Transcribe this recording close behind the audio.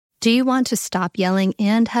Do you want to stop yelling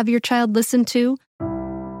and have your child listen to?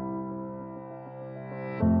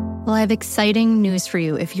 Well, I have exciting news for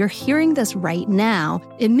you. If you're hearing this right now,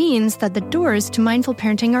 it means that the doors to mindful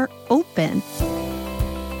parenting are open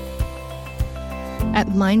at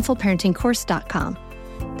mindfulparentingcourse.com.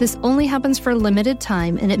 This only happens for a limited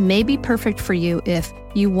time, and it may be perfect for you if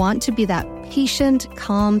you want to be that patient,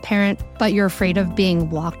 calm parent, but you're afraid of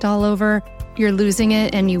being walked all over. You're losing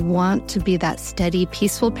it, and you want to be that steady,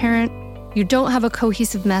 peaceful parent. You don't have a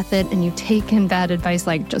cohesive method, and you take in bad advice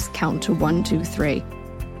like just count to 1, 2, 3.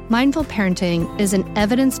 Mindful parenting is an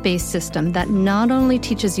evidence-based system that not only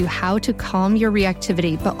teaches you how to calm your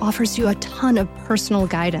reactivity, but offers you a ton of personal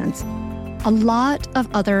guidance. A lot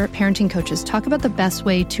of other parenting coaches talk about the best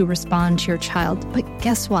way to respond to your child, but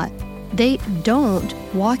guess what? They don't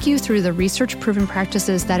walk you through the research-proven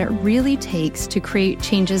practices that it really takes to create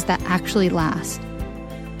changes that actually last.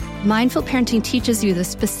 Mindful parenting teaches you the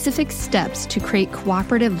specific steps to create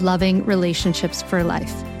cooperative, loving relationships for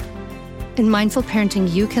life. In mindful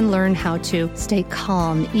parenting, you can learn how to stay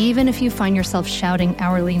calm, even if you find yourself shouting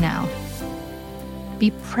hourly now.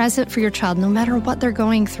 Be present for your child no matter what they're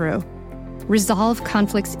going through. Resolve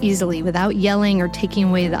conflicts easily without yelling or taking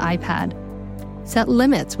away the iPad. Set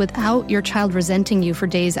limits without your child resenting you for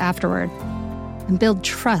days afterward. And build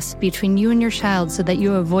trust between you and your child so that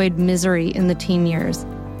you avoid misery in the teen years.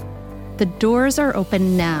 The doors are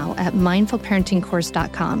open now at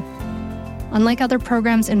mindfulparentingcourse.com. Unlike other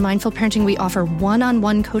programs in Mindful Parenting, we offer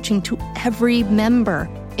one-on-one coaching to every member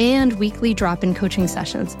and weekly drop-in coaching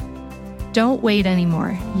sessions. Don't wait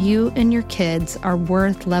anymore. You and your kids are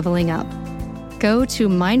worth leveling up. Go to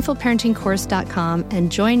mindfulparentingcourse.com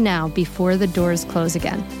and join now before the doors close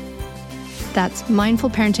again. That's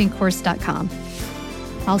mindfulparentingcourse.com.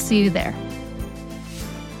 I'll see you there.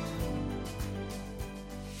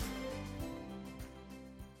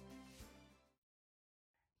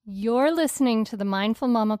 You're listening to the Mindful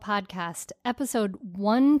Mama Podcast, episode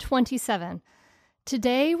 127.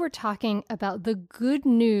 Today, we're talking about the good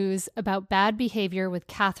news about bad behavior with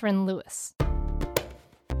Catherine Lewis.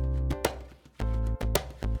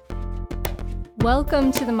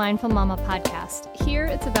 Welcome to the Mindful Mama Podcast. Here,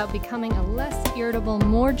 it's about becoming a less irritable,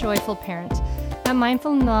 more joyful parent. At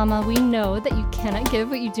Mindful Mama, we know that you cannot give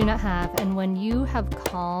what you do not have, and when you have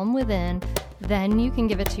calm within, then you can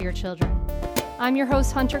give it to your children. I'm your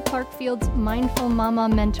host, Hunter Clark-Fields, Mindful Mama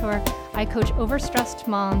mentor. I coach overstressed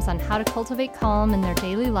moms on how to cultivate calm in their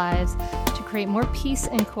daily lives to create more peace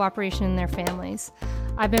and cooperation in their families.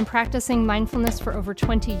 I've been practicing mindfulness for over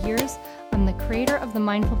 20 years. I'm the creator of the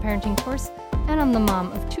Mindful Parenting course, and I'm the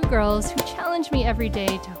mom of 2 girls who challenge me every day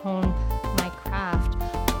to hone my craft.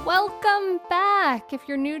 Welcome back. If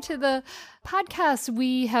you're new to the podcast,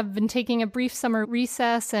 we have been taking a brief summer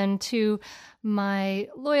recess, and to my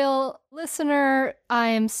loyal listener, I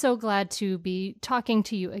am so glad to be talking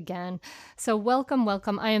to you again. So welcome.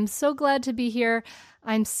 I am so glad to be here.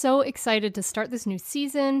 I'm so excited to start this new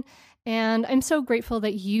season, and I'm so grateful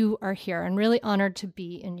that you are here and really honored to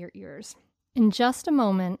be in your ears. In just a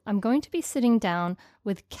moment, I'm going to be sitting down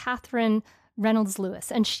with Catherine Reynolds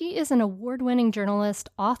Lewis, and she is an award-winning journalist,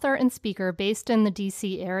 author, and speaker based in the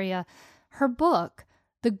DC area. Her book,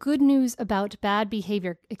 The Good News About Bad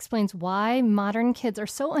Behavior, explains why modern kids are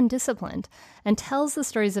so undisciplined and tells the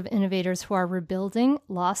stories of innovators who are rebuilding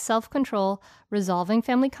lost self-control, resolving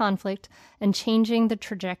family conflict, and changing the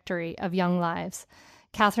trajectory of young lives.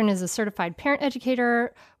 Catherine is a certified parent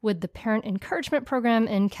educator with the Parent Encouragement Program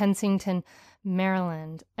in Kensington,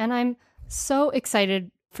 Maryland. And I'm so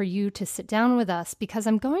excited for you to sit down with us because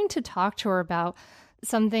I'm going to talk to her about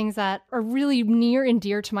some things that are really near and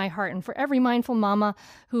dear to my heart. And for every mindful mama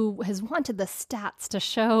who has wanted the stats to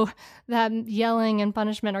show that yelling and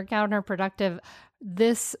punishment are counterproductive,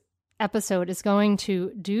 this episode is going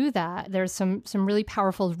to do that. There's some really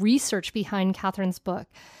powerful research behind Catherine's book.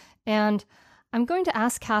 And I'm going to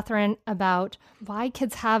ask Catherine about why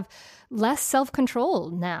kids have less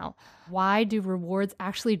self-control now. Why do rewards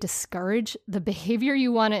actually discourage the behavior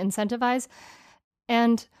you want to incentivize?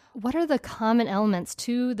 And what are the common elements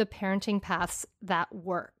to the parenting paths that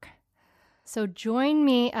work? So join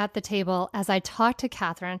me at the table as I talk to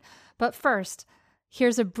Catherine. But first,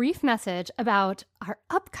 here's a brief message about our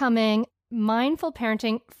upcoming Mindful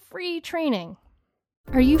Parenting free training.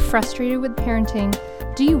 Are you frustrated with parenting?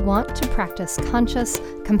 Do you want to practice conscious,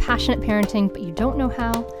 compassionate parenting, but you don't know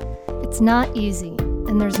how? It's not easy,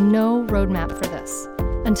 and there's no roadmap for this.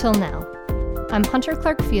 Until now. I'm Hunter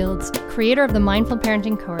Clark-Fields, creator of the Mindful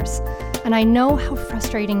Parenting course, and I know how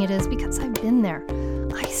frustrating it is because I've been there.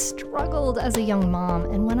 I struggled as a young mom,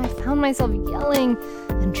 and when I found myself yelling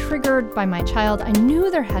and triggered by my child, I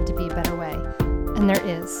knew there had to be a better way, and there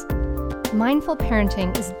is. Mindful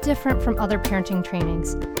parenting is different from other parenting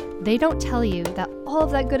trainings. They don't tell you that all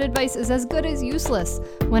of that good advice is as good as useless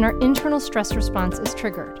when our internal stress response is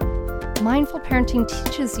triggered. Mindful parenting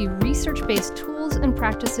teaches you research-based tools and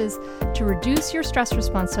practices to reduce your stress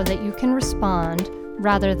response so that you can respond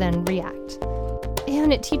rather than react.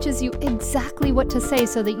 And it teaches you exactly what to say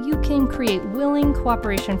so that you can create willing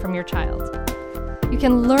cooperation from your child. You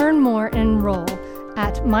can learn more and enroll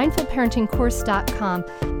at mindfulparentingcourse.com,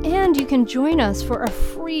 and you can join us for a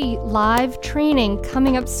free live training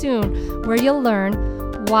coming up soon where you'll learn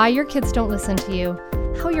why your kids don't listen to you,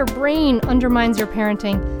 how your brain undermines your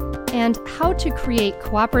parenting, and how to create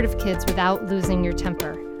cooperative kids without losing your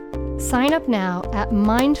temper. Sign up now at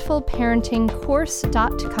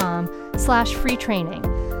mindfulparentingcourse.com/free training.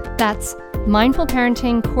 That's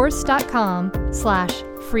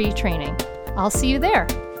mindfulparentingcourse.com/free training. I'll see you there.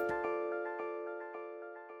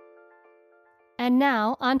 And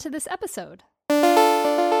now, on to this episode.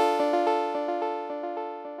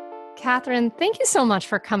 Catherine, thank you so much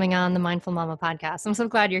for coming on the Mindful Mama podcast. I'm so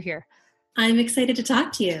glad you're here. I'm excited to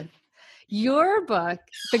talk to you. Your book,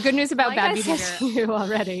 The Good News About Bad Behavior, you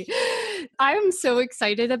already. I'm so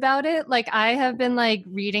excited about it. Like, I have been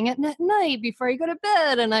reading it at night before I go to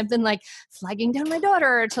bed, and I've been flagging down my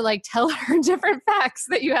daughter to tell her different facts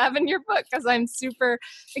that you have in your book because I'm super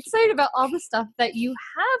excited about all the stuff that you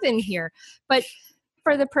have in here. But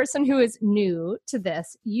for the person who is new to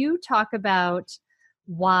this, you talk about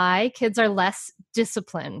why kids are less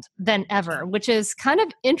disciplined than ever, which is kind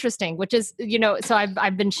of interesting, which is, so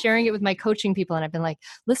I've been sharing it with my coaching people, and I've been like,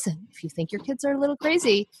 listen, if you think your kids are a little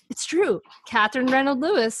crazy, it's true. Catherine Reynolds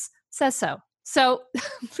Lewis says so. So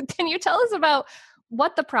can you tell us about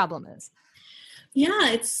what the problem is? Yeah,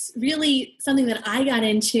 it's really something that I got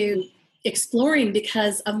into exploring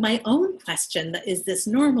because of my own question. Is this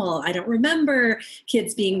normal? I don't remember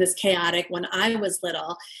kids being this chaotic when I was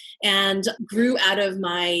little, and grew out of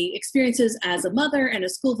my experiences as a mother and a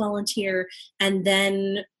school volunteer. And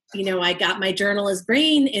then, I got my journalist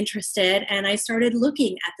brain interested, and I started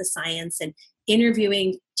looking at the science and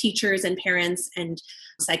interviewing teachers and parents and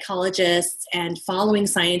psychologists and following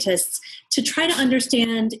scientists to try to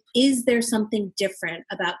understand, is there something different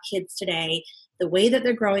about kids today, the way that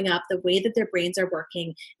they're growing up, the way that their brains are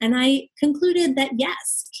working? And I concluded that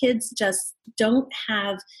yes, kids just don't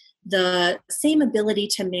have the same ability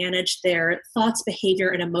to manage their thoughts, behavior,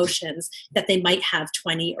 and emotions that they might have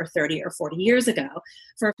 20 or 30 or 40 years ago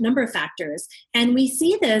for a number of factors. And we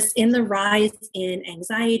see this in the rise in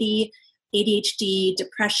anxiety, ADHD,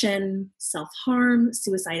 depression, self-harm,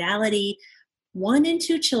 suicidality. 1 in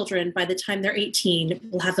 2 children by the time they're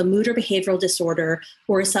 18 will have a mood or behavioral disorder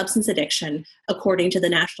or a substance addiction, according to the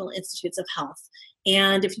National Institutes of Health.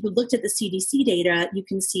 And if you looked at the CDC data, you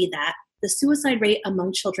can see that the suicide rate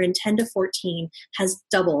among children 10 to 14 has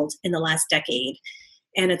doubled in the last decade.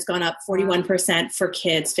 And it's gone up 41% for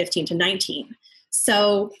kids 15 to 19.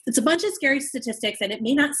 So it's a bunch of scary statistics, and it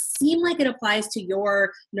may not seem like it applies to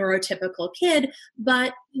your neurotypical kid,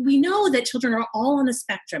 but we know that children are all on a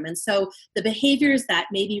spectrum. And so the behaviors that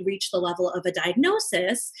maybe reach the level of a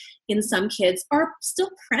diagnosis in some kids are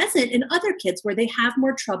still present in other kids where they have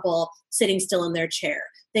more trouble sitting still in their chair.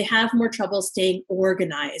 They have more trouble staying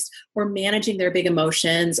organized or managing their big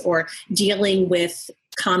emotions or dealing with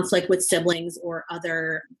conflict with siblings or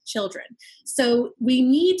other children. So we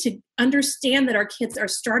need to understand that our kids are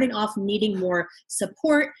starting off needing more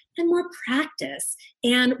support and more practice.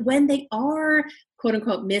 And when they are, quote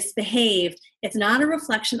unquote, misbehaved, it's not a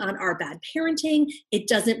reflection on our bad parenting. It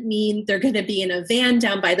doesn't mean they're going to be in a van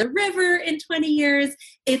down by the river in 20 years.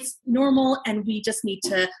 It's normal, and we just need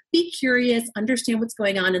to be curious, understand what's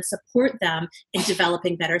going on, and support them in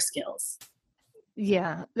developing better skills.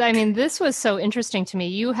 Yeah. I mean, this was so interesting to me.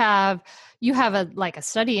 You have a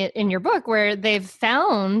study in your book where they've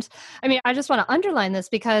found, I just want to underline this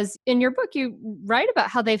because in your book, you write about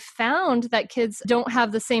how they've found that kids don't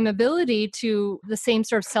have the same ability to the same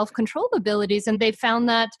sort of self-control abilities. And they found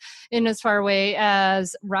that in as far away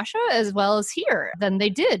as Russia, as well as here, than they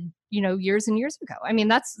did years and years ago.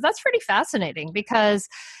 That's pretty fascinating because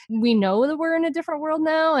we know that we're in a different world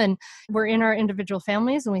now, and we're in our individual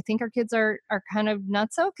families, and we think our kids are kind of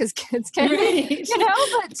nutso because kids can,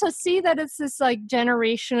 but to see that it's this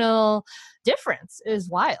generational difference is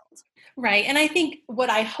wild. Right. And I think what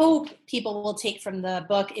I hope people will take from the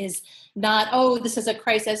book is not, oh, this is a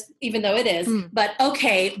crisis, even though it is, but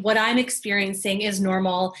okay, what I'm experiencing is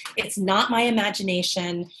normal. It's not my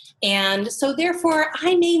imagination. And so therefore,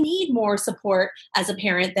 I may need more support as a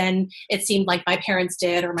parent than it seemed like my parents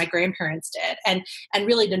did or my grandparents did. And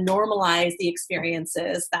really to normalize the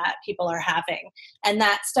experiences that people are having. And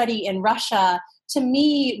that study in Russia, to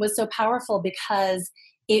me, was so powerful because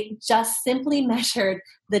it just simply measured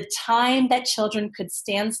the time that children could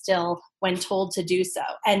stand still when told to do so.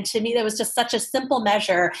 And to me, that was just such a simple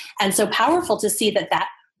measure and so powerful to see that that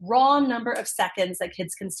raw number of seconds that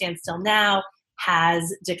kids can stand still now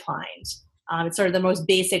has declined. It's sort of the most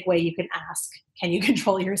basic way you can ask, can you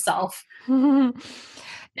control yourself? And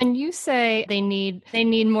you say they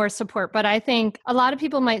need more support, but I think a lot of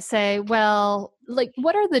people might say, well, like,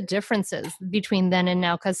 what are the differences between then and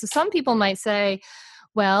now? Because some people might say,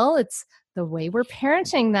 well, it's the way we're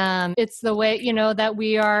parenting them. It's the way, that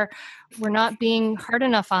we're not being hard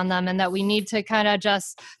enough on them and that we need to kind of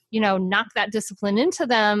just, knock that discipline into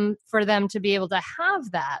them for them to be able to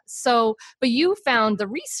have that. So, but you found the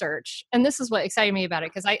research, and this is what excited me about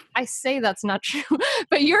it, because I say that's not true,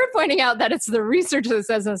 but you're pointing out that it's the research that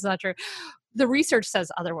says that's not true. The research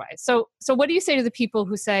says otherwise. So what do you say to the people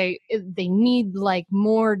who say they need like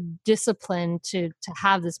more discipline to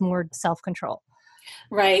have this more self-control?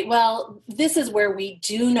 Right. Well, this is where we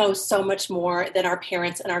do know so much more than our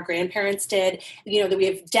parents and our grandparents did. That we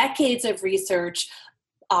have decades of research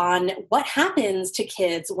on what happens to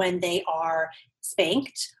kids when they are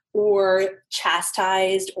spanked or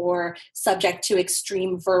chastised or subject to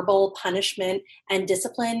extreme verbal punishment and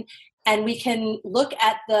discipline. And we can look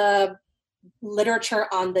at the literature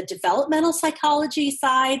on the developmental psychology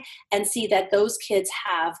side and see that those kids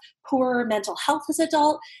have poorer mental health as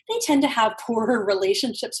adults. They tend to have poorer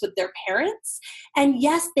relationships with their parents. And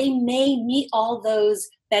yes, they may meet all those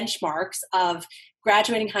benchmarks of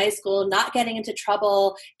graduating high school, not getting into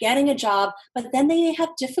trouble, getting a job, but then they have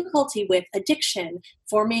difficulty with addiction,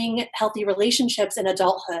 forming healthy relationships in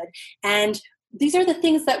adulthood. And these are the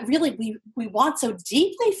things that really we want so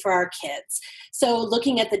deeply for our kids. So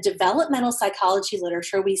looking at the developmental psychology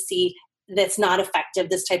literature, we see that's not effective,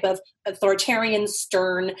 this type of authoritarian,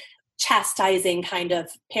 stern, chastising kind of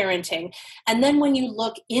parenting. And then when you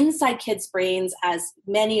look inside kids' brains, as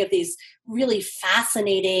many of these really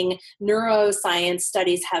fascinating neuroscience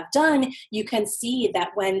studies have done, you can see that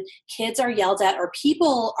when kids are yelled at or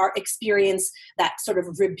people experience that sort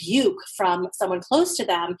of rebuke from someone close to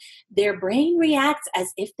them, their brain reacts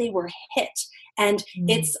as if they were hit. And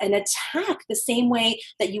it's an attack the same way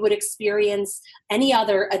that you would experience any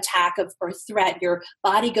other attack or threat. Your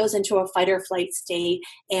body goes into a fight or flight state.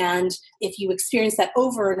 And if you experience that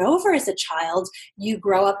over and over as a child, you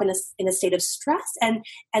grow up in a state of stress. And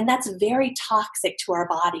that's very toxic to our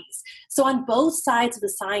bodies. So on both sides of the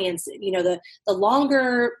science, the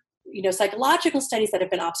longer psychological studies that have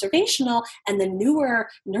been observational and the newer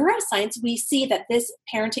neuroscience, we see that this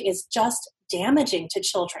parenting is just damaging to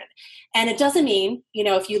children. And it doesn't mean,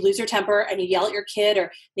 if you lose your temper and you yell at your kid,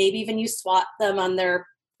 or maybe even you swat them on their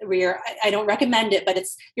rear, I don't recommend it, but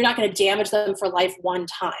you're not going to damage them for life one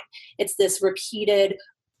time. It's this repeated,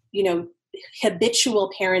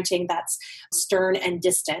 habitual parenting that's stern and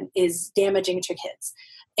distant is damaging to kids.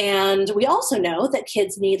 And we also know that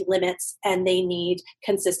kids need limits and they need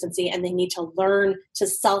consistency and they need to learn to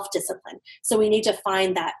self-discipline. So we need to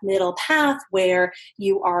find that middle path where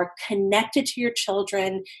you are connected to your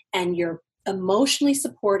children and you're emotionally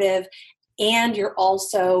supportive and you're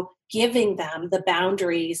also giving them the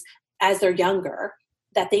boundaries as they're younger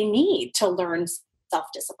that they need to learn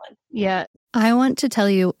self-discipline. Yeah. I want to tell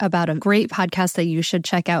you about a great podcast that you should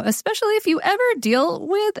check out, especially if you ever deal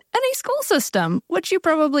with any school system, which you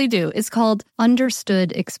probably do. It's called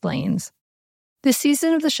Understood Explains. This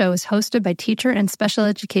season of the show is hosted by teacher and special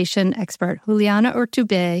education expert Juliana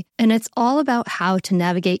Urtubey, and it's all about how to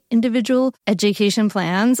navigate individual education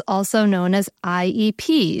plans, also known as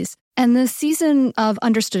IEPs. And this season of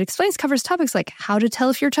Understood Explains covers topics like how to tell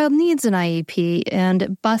if your child needs an IEP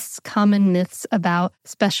and busts common myths about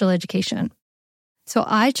special education. So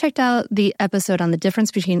I checked out the episode on the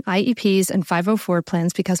difference between IEPs and 504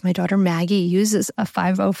 plans because my daughter Maggie uses a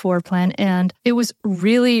 504 plan, and it was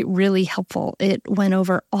really, really helpful. It went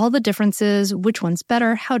over all the differences, which one's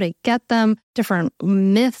better, how to get them, different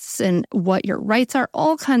myths and what your rights are,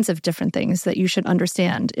 all kinds of different things that you should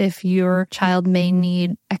understand if your child may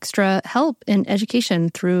need extra help in education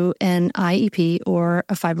through an IEP or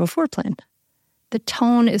a 504 plan. The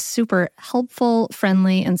tone is super helpful,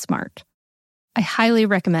 friendly, and smart. I highly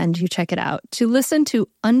recommend you check it out. To listen to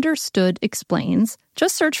Understood Explains,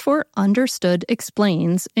 just search for Understood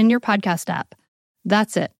Explains in your podcast app.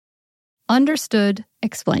 That's it. Understood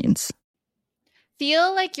Explains.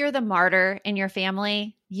 Feel like you're the martyr in your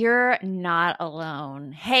family? You're not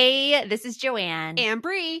alone. Hey, this is Joanne. And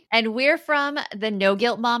Bree. And we're from the No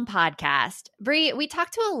Guilt Mom podcast. Bree, we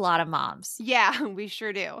talk to a lot of moms. Yeah, we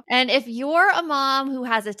sure do. And if you're a mom who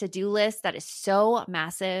has a to-do list that is so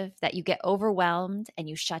massive that you get overwhelmed and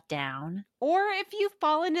you shut down, or if you've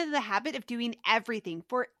fallen into the habit of doing everything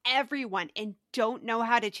for everyone and don't know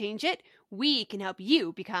how to change it, we can help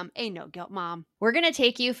you become a no-guilt mom. we're going to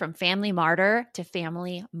take you from family martyr to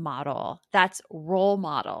family model. That's role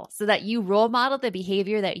model, so that you role model the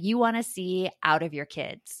behavior that you want to see out of your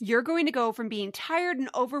kids. You're going to go from being tired and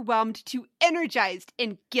overwhelmed to energized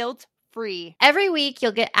and guilt-free. Every week,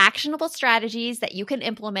 you'll get actionable strategies that you can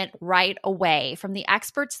implement right away from the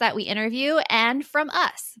experts that we interview and from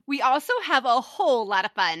us. We also have a whole lot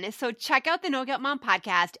of fun, so check out the No Guilt Mom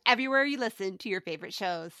podcast everywhere you listen to your favorite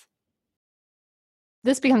shows.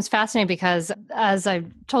 This becomes fascinating because, as I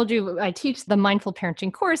told you, I teach the mindful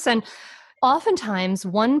parenting course, and oftentimes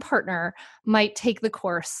one partner might take the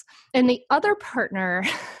course and the other partner,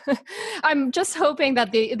 I'm just hoping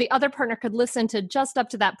that the other partner could listen to just up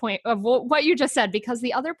to that point of what you just said, because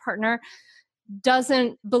the other partner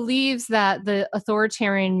believes that the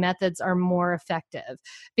authoritarian methods are more effective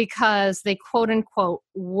because they quote unquote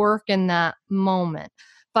work in that moment.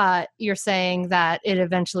 But you're saying that it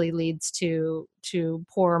eventually leads to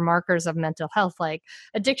poor markers of mental health, like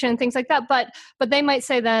addiction and things like that. But they might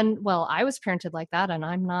say then, well, I was parented like that, and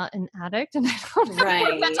I'm not an addict, and I don't have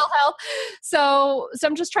poor mental health. So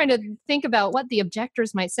I'm just trying to think about what the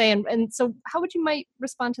objectors might say, and so how would you might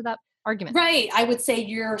respond to that argument? Right. I would say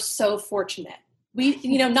you're so fortunate.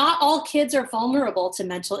 Not all kids are vulnerable to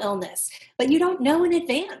mental illness, but you don't know in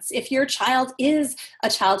advance if your child is a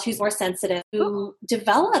child who's more sensitive to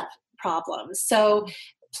develop problems. So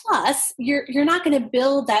plus, you're not going to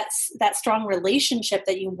build that strong relationship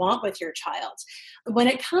that you want with your child. When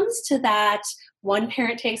it comes to that, one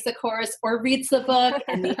parent takes the course or reads the book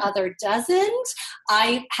and the other doesn't.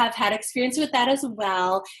 I have had experience with that as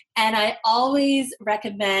well. And I always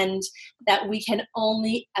recommend that we can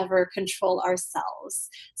only ever control ourselves.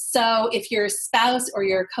 So if your spouse or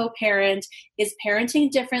your co-parent is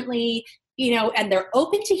parenting differently, and they're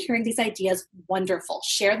open to hearing these ideas, wonderful.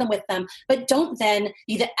 Share them with them, but don't then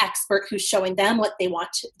be the expert who's showing them what they want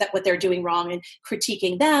what they're doing wrong and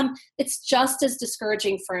critiquing them. It's just as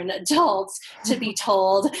discouraging for an adult to be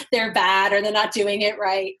told they're bad or they're not doing it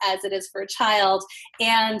right as it is for a child.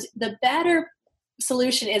 And the better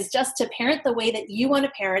solution is just to parent the way that you want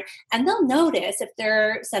to parent, and they'll notice, if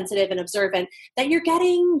they're sensitive and observant, that you're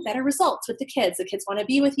getting better results with the kids. The kids want to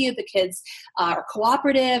be with you. The kids are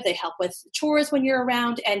cooperative. They help with chores when you're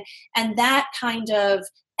around, and that kind of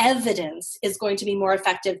evidence is going to be more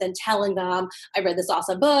effective than telling them, I read this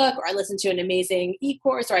awesome book, or I listened to an amazing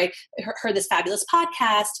e-course, or I heard this fabulous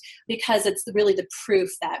podcast, because it's really the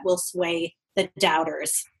proof that will sway the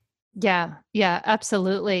doubters. Yeah,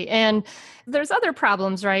 absolutely. And there's other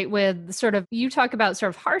problems, right, with you talk about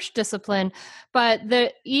sort of harsh discipline, but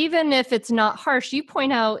even if it's not harsh, you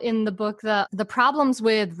point out in the book the problems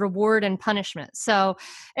with reward and punishment. So,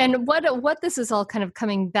 and what this is all kind of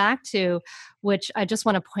coming back to, which I just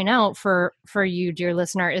want to point out for you, dear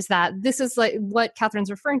listener, is that this is like what Catherine's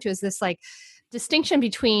referring to, is this like distinction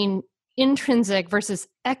between intrinsic versus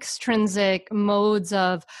extrinsic modes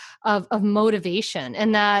of motivation.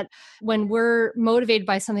 And that when we're motivated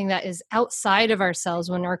by something that is outside of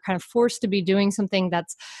ourselves, when we're kind of forced to be doing something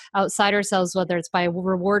that's outside ourselves, whether it's by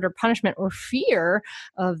reward or punishment or fear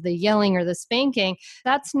of the yelling or the spanking,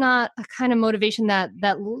 that's not a kind of motivation that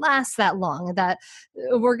lasts that long. That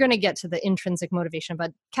we're going to get to the intrinsic motivation.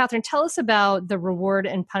 But Catherine, tell us about the reward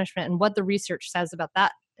and punishment and what the research says about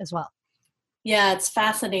that as well. Yeah, it's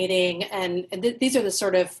fascinating. And these are the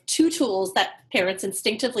sort of two tools that parents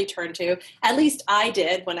instinctively turn to. At least I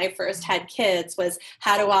did when I first had kids, was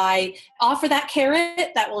how do I offer that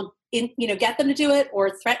carrot that will get them to do it,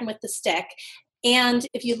 or threaten with the stick? And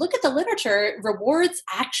if you look at the literature, rewards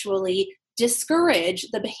actually discourage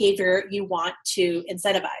the behavior you want to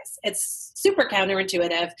incentivize. It's super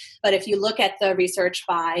counterintuitive, but if you look at the research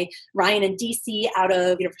by Ryan and DC out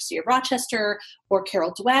of University of Rochester, or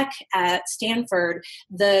Carol Dweck at Stanford,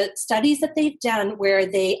 the studies that they've done where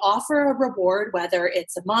they offer a reward, whether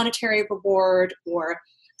it's a monetary reward or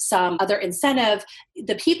some other incentive,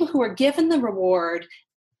 the people who are given the reward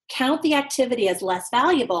count the activity as less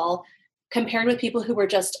valuable compared with people who were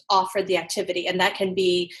just offered the activity. And that can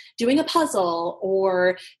be doing a puzzle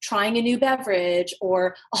or trying a new beverage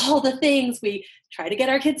or all the things we try to get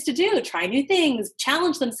our kids to do, try new things,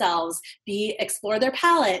 challenge themselves, explore their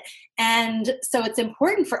palate. And so it's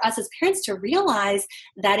important for us as parents to realize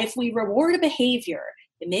that if we reward a behavior,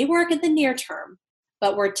 it may work in the near term,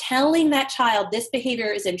 but we're telling that child this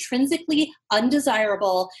behavior is intrinsically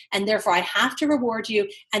undesirable and therefore I have to reward you,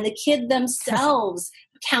 and the kid themselves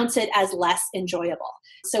counts it as less enjoyable.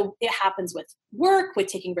 So it happens with work, with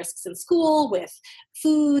taking risks in school, with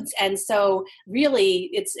foods. And so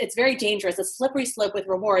really it's very dangerous, a slippery slope with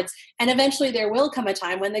rewards. And eventually there will come a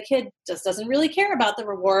time when the kid just doesn't really care about the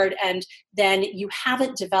reward. And then you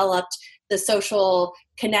haven't developed the social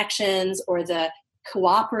connections or the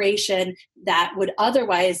cooperation that would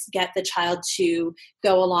otherwise get the child to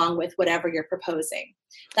go along with whatever you're proposing.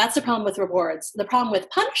 That's the problem with rewards. The problem with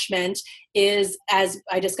punishment is, as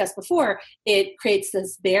I discussed before, it creates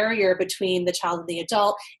this barrier between the child and the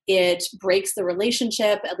adult. It breaks the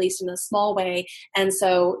relationship, at least in a small way. And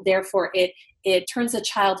so therefore it turns the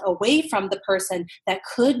child away from the person that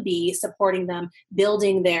could be supporting them,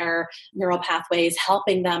 building their neural pathways,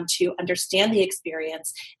 helping them to understand the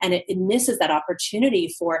experience. And it misses that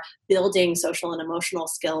opportunity for building social and emotional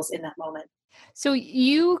skills in that moment. So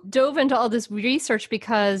you dove into all this research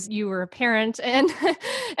because you were a parent and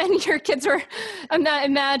and your kids were,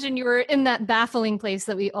 imagine you were in that baffling place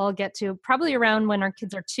that we all get to, probably around when our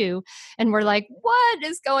kids are 2, and we're like, what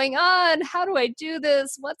is going on? How do I do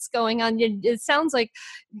this? What's going on? It sounds like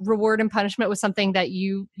reward and punishment was something that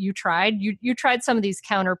you tried. You tried some of these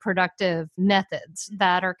counterproductive methods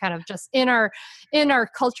that are kind of just in our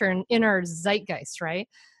culture and in our zeitgeist, right?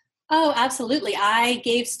 Oh, absolutely. I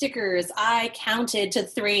gave stickers. I counted to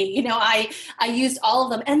 3. I used all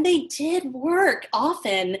of them, and they did work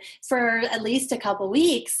often for at least a couple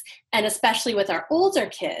weeks, and especially with our older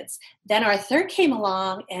kids. Then our third came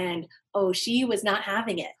along and she was not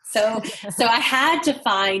having it. So I had to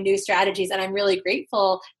find new strategies, and I'm really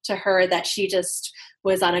grateful to her that she just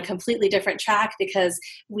was on a completely different track, because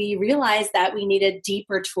we realized that we needed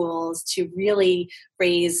deeper tools to really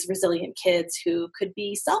raise resilient kids who could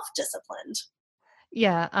be self-disciplined.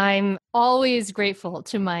 Yeah, I'm always grateful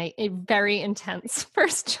to my very intense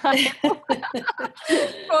first child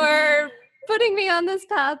for putting me on this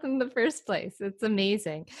path in the first place. It's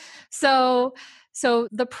amazing. So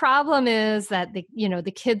the problem is that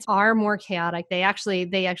the kids are more chaotic. They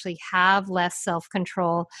actually have less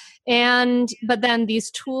self-control. But then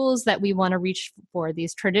these tools that we want to reach for,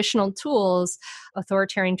 these traditional tools,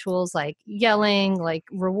 authoritarian tools like yelling, like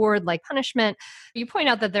reward, like punishment, you point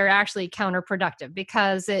out that they're actually counterproductive,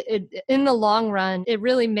 because it in the long run, it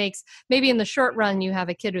really makes, maybe in the short run, you have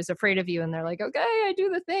a kid who's afraid of you and they're like, okay, I do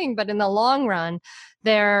the thing. But in the long run,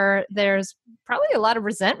 there's probably a lot of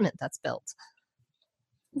resentment that's built.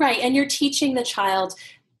 Right. And you're teaching the child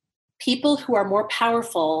people who are more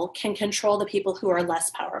powerful can control the people who are less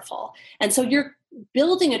powerful. And so you're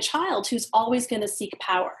building a child who's always going to seek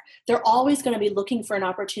power. They're always going to be looking for an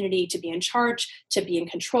opportunity to be in charge, to be in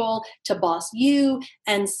control, to boss you.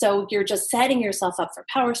 And so you're just setting yourself up for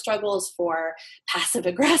power struggles, for passive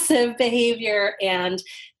aggressive behavior,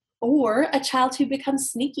 or a child who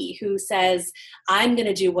becomes sneaky, who says, I'm going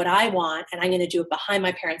to do what I want, and I'm going to do it behind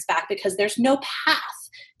my parents' back, because there's no path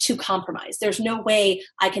to compromise. There's no way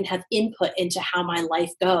I can have input into how my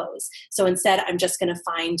life goes. So instead, I'm just going to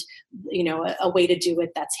find, a way to do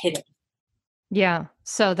it that's hidden. Yeah.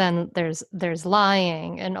 So then there's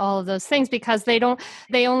lying and all of those things, because they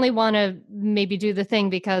only want to maybe do the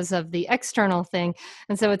thing because of the external thing.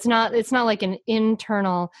 And so it's not like an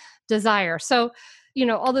internal desire. So,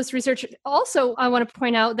 all this research. Also, I want to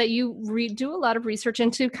point out that you do a lot of research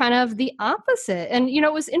into kind of the opposite. And,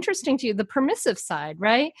 it was interesting to you, the permissive side,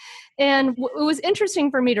 right? And it was interesting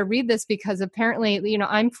for me to read this, because apparently,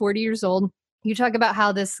 I'm 40 years old. You talk about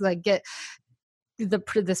how this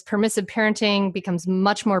this permissive parenting becomes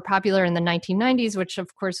much more popular in the 1990s, which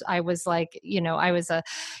of course I was like, I was a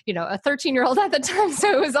 13-year-old at the time. So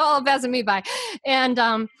it was all passing me by.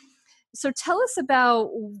 And, so tell us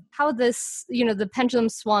about how this, the pendulum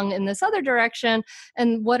swung in this other direction,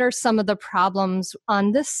 and what are some of the problems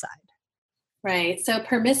on this side? Right. So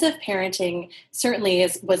permissive parenting certainly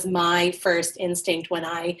was my first instinct when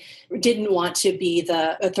I didn't want to be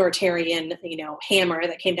the authoritarian, hammer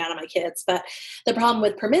that came down on my kids. But the problem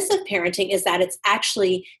with permissive parenting is that it's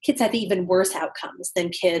actually, kids have even worse outcomes than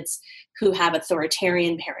kids who have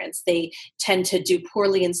authoritarian parents. They tend to do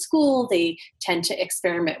poorly in school. They tend to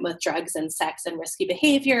experiment with drugs and sex and risky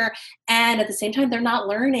behavior. And at the same time, they're not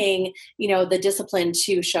learning, the discipline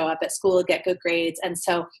to show up at school, get good grades. And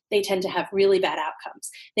so they tend to have really bad outcomes.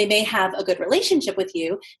 They may have a good relationship with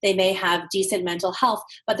you. They may have decent mental health,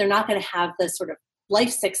 but they're not going to have the sort of life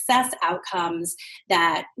success outcomes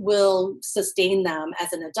that will sustain them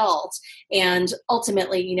as an adult. And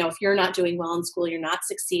ultimately, if you're not doing well in school, you're not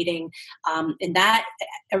succeeding in that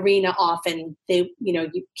arena, often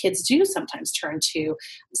kids do sometimes turn to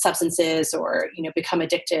substances or, become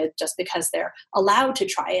addicted just because they're allowed to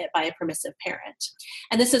try it by a permissive parent.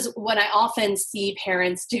 And this is what I often see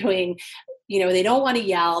parents doing. They don't want to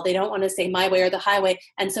yell. They don't want to say my way or the highway.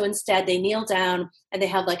 And so instead they kneel down and they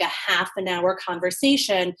have like a half an hour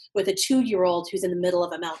conversation with a 2-year-old who's in the middle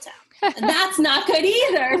of a meltdown. And that's not good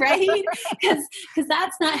either, right? Because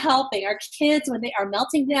that's not helping. Our kids, when they are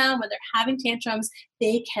melting down, when they're having tantrums,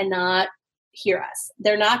 they cannot hear us.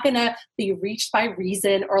 They're not going to be reached by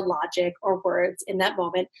reason or logic or words in that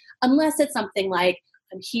moment, unless it's something like,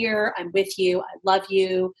 I'm here, I'm with you, I love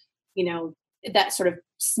you, that sort of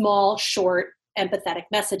small, short, empathetic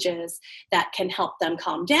messages that can help them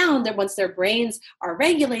calm down. That once their brains are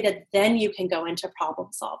regulated, then you can go into problem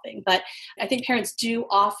solving. But I think parents do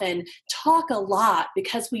often talk a lot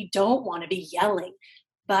because we don't want to be yelling.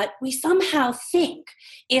 But we somehow think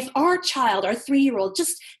if our child, our 3-year-old,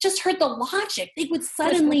 just heard the logic, they would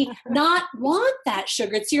suddenly not want that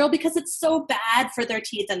sugared cereal because it's so bad for their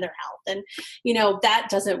teeth and their health. And, that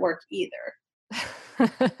doesn't work either.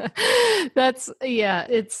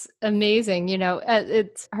 It's amazing.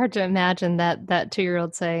 It's hard to imagine that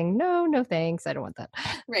 2-year-old saying, no, thanks. I don't want that.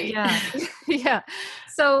 Right. Yeah. Yeah.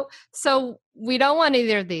 So we don't want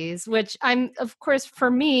either of these, which of course, for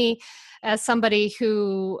me, as somebody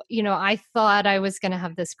who, I thought I was going to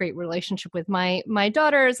have this great relationship with my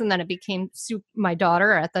daughters, and then it became my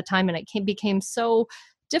daughter at the time, and it became so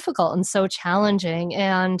difficult and so challenging.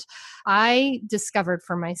 And I discovered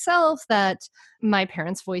for myself that my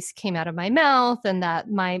parents' voice came out of my mouth and that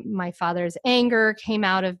my father's anger came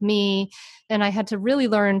out of me. And I had to really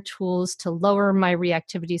learn tools to lower my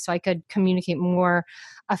reactivity so I could communicate more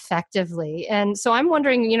effectively. And so I'm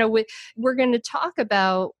wondering, we're going to talk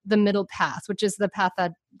about the middle path, which is the path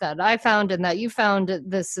that I found and that you found.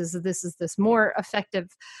 This is this more effective.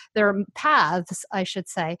 There are paths, I should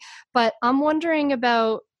say. But I'm wondering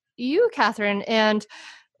about you, Catherine, and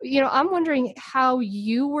I'm wondering how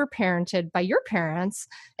you were parented by your parents,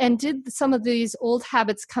 and did some of these old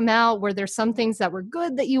habits come out? Were there some things that were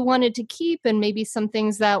good that you wanted to keep, and maybe some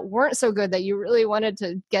things that weren't so good that you really wanted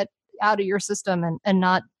to get out of your system and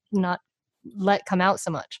not let come out so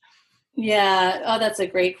much? Yeah. Oh, that's a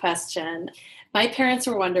great question. My parents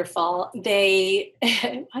were wonderful. I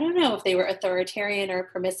don't know if they were authoritarian or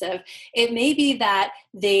permissive. It may be that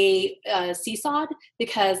they seesawed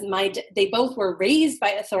because they both were raised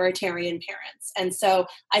by authoritarian parents. And so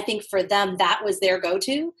I think for them, that was their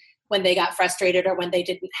go-to when they got frustrated or when they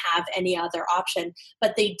didn't have any other option.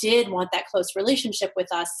 But they did want that close relationship with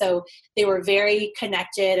us. So they were very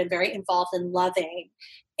connected and very involved and loving.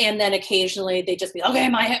 And then occasionally they just be, okay,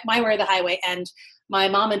 my way or the highway. And my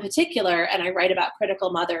mom in particular, and I write about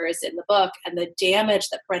critical mothers in the book and the damage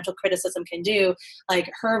that parental criticism can do, like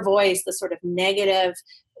her voice, the sort of negative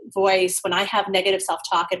voice, when I have negative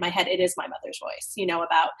self-talk in my head, it is my mother's voice,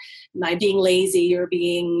 about my being lazy or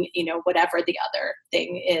being, whatever the other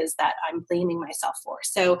thing is that I'm blaming myself for.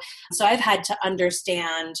 So I've had to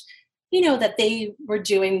understand, that they were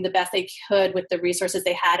doing the best they could with the resources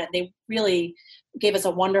they had, and they really gave us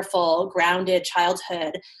a wonderful, grounded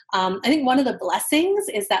childhood. I think one of the blessings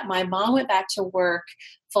is that my mom went back to work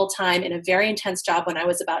full-time in a very intense job when I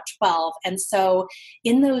was about 12. And so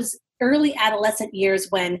in those early adolescent years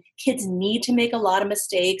when kids need to make a lot of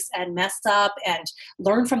mistakes and mess up and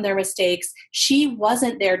learn from their mistakes, she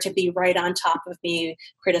wasn't there to be right on top of me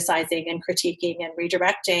criticizing and critiquing and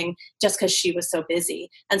redirecting just because she was so busy.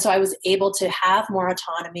 And so I was able to have more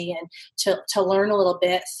autonomy and to learn a little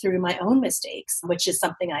bit through my own mistakes, which is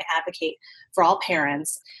something I advocate for all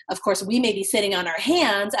parents. Of course, we may be sitting on our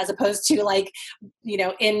hands as opposed to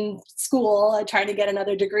in school and trying to get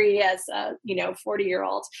another degree as a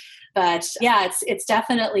 40-year-old. But yeah, it's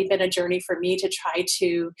definitely been a journey for me to try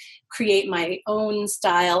to create my own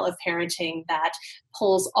style of parenting that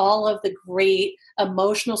pulls all of the great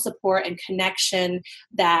emotional support and connection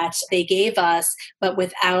that they gave us, but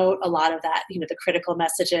without a lot of that, the critical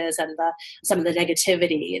messages and some of the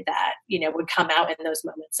negativity that, would come out in those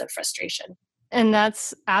moments of frustration. And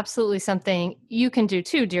that's absolutely something you can do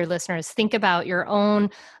too, dear listeners. Think about your own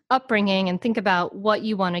upbringing and think about what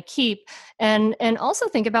you want to keep, and also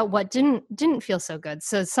think about what didn't feel so good.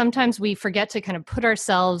 So sometimes we forget to kind of put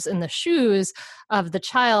ourselves in the shoes of the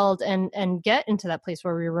child and get into that place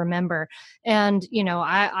where we remember. And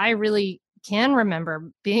I really can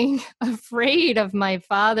remember being afraid of my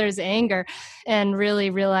father's anger and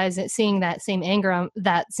really seeing that same anger,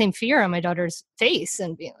 that same fear on my daughter's face,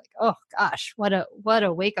 and being like, oh gosh, what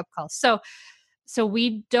a wake up call. So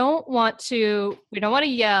we don't want to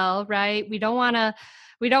yell, right? We don't want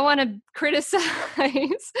to criticize.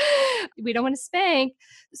 We don't want to spank.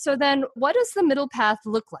 So then what does the middle path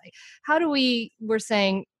look like? How do we're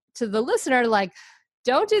saying to the listener, like,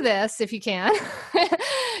 don't do this if you can.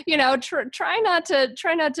 Try not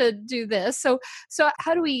to do this. So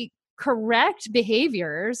how do we correct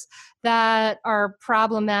behaviors that are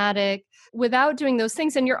problematic without doing those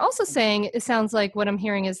things? And you're also saying, it sounds like what I'm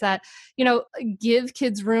hearing is that, give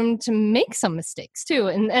kids room to make some mistakes too.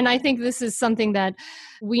 And I think this is something that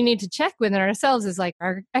we need to check within ourselves, is like,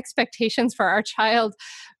 our expectations for our child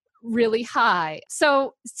really high.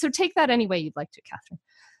 So take that any way you'd like to, Catherine.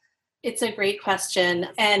 It's a great question.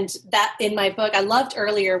 And that in my book, I loved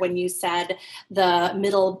earlier when you said the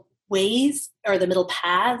middle ways or the middle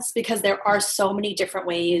paths, because there are so many different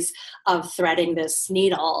ways of threading this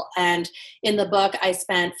needle. And in the book, I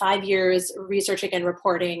spent 5 years researching and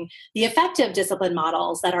reporting the effective discipline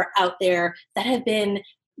models that are out there that have been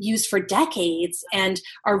used for decades and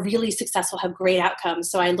are really successful, have great outcomes.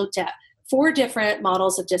 So I looked at 4 different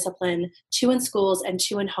models of discipline, 2 in schools and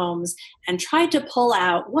 2 in homes, and tried to pull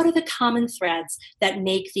out what are the common threads that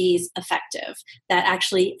make these effective, that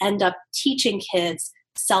actually end up teaching kids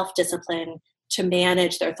self-discipline to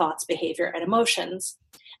manage their thoughts, behavior, and emotions.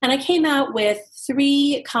 And I came out with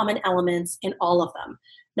 3 common elements in all of them.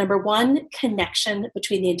 Number 1, connection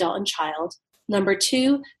between the adult and child. Number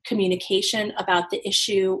 2, communication about the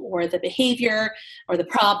issue or the behavior or the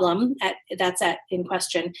problem that's in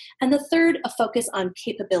question. And the third, a focus on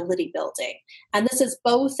capability building. And this is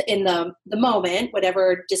both in the moment,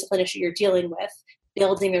 whatever discipline issue you're dealing with,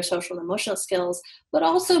 building their social and emotional skills, but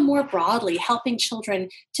also more broadly, helping children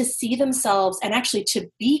to see themselves and actually to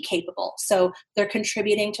be capable. So they're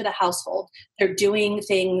contributing to the household. They're doing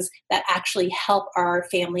things that actually help our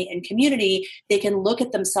family and community. They can look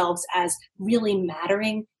at themselves as really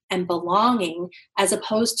mattering and belonging, as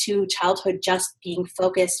opposed to childhood just being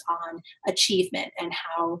focused on achievement and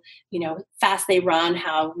how, fast they run,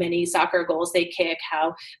 how many soccer goals they kick,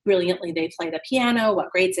 how brilliantly they play the piano,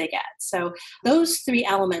 what grades they get. So those 3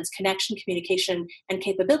 elements, connection, communication, and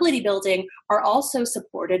capability building, are also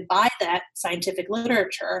supported by that scientific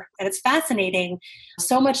literature. And it's fascinating,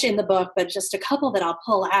 so much in the book, but just a couple that I'll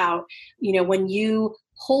pull out. When you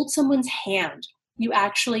hold someone's hand, you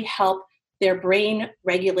actually help their brain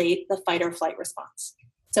regulate the fight or flight response.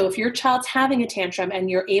 So if your child's having a tantrum and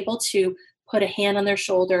you're able to put a hand on their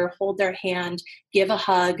shoulder, hold their hand, give a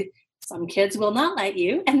hug, some kids will not let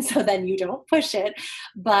you, and so then you don't push it.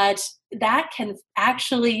 But that can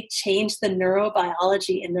actually change the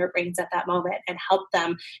neurobiology in their brains at that moment and help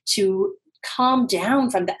them to calm down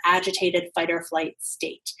from the agitated fight or flight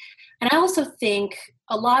state. And I also think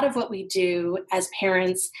a lot of what we do as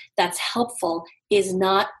parents that's helpful is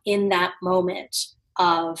not in that moment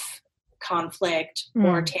of conflict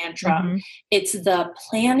or tantrum. Mm-hmm. It's the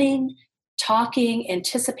planning, talking,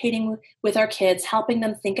 anticipating with our kids, helping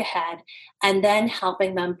them think ahead, and then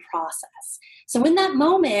helping them process. So in that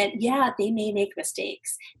moment, yeah, they may make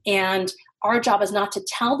mistakes. And our job is not to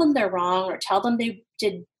tell them they're wrong or tell them they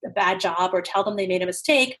did a bad job or tell them they made a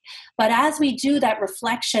mistake. But as we do that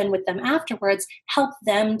reflection with them afterwards, help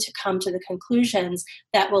them to come to the conclusions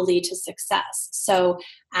that will lead to success. So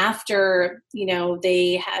after,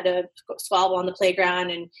 they had a squabble on the playground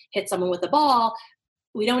and hit someone with a ball,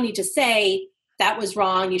 we don't need to say, that was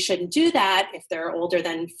wrong, you shouldn't do that. If they're older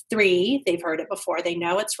than 3, they've heard it before, they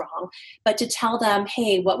know it's wrong. But to tell them,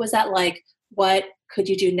 hey, what was that like? What could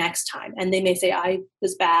you do next time? And they may say, I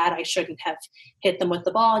was bad, I shouldn't have hit them with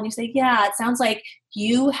the ball. And you say, yeah, it sounds like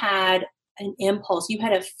you had an impulse, you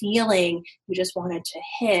had a feeling you just wanted to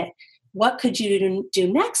hit. What could you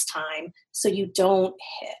do next time so you don't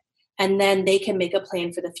hit? And then they can make a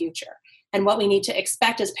plan for the future. And what we need to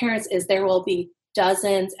expect as parents is there will be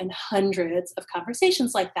dozens and hundreds of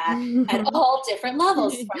conversations like that at all different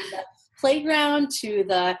levels, from the playground to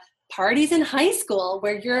the parties in high school,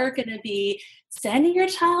 where you're going to be sending your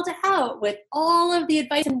child out with all of the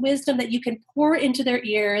advice and wisdom that you can pour into their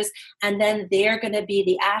ears, and then they're going to be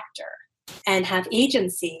the actor and have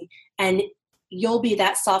agency, and you'll be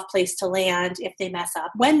that soft place to land if they mess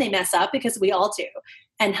up, when they mess up, because we all do,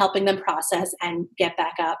 and helping them process and get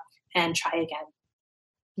back up and try again.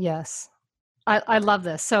 Yes. I love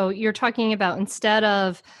this. So you're talking about, instead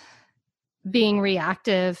of being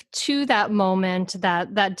reactive to that moment,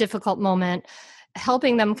 that difficult moment,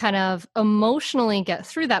 helping them kind of emotionally get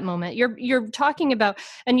through that moment. You're talking about,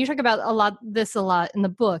 and you talk about a lot in the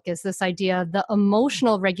book, is this idea of the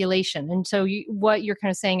emotional regulation. And so what you're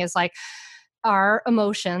kind of saying is like, our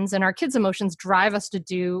emotions and our kids' emotions drive us to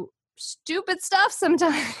do stupid stuff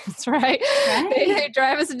sometimes, right? They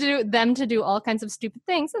drive us to do all kinds of stupid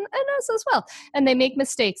things, and us as well. And they make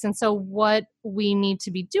mistakes. And so what we need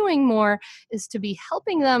to be doing more is to be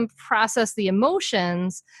helping them process the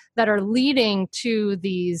emotions that are leading to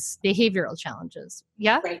these behavioral challenges.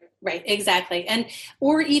 Yeah? Right, exactly. And,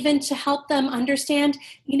 or even to help them understand,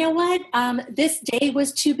 you know what, this day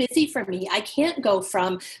was too busy for me. I can't go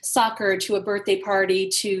from soccer to a birthday party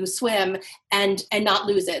to swim and not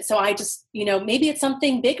lose it. So I just, maybe it's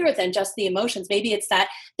something bigger than just the emotions. Maybe it's that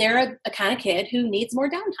they're a kind of kid who needs more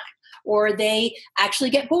downtime, or they actually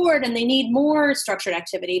get bored and they need more structured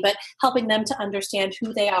activity, but helping them to understand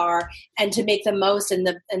who they are and to make the most and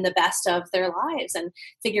the best of their lives and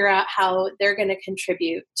figure out how they're going to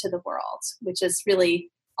contribute to the world, which is really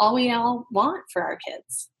all we all want for our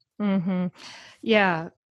kids. Mm-hmm. Yeah.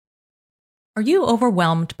 Are you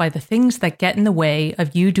overwhelmed by the things that get in the way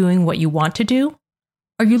of you doing what you want to do?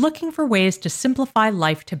 Are you looking for ways to simplify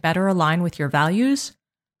life to better align with your values?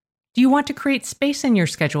 Do you want to create space in your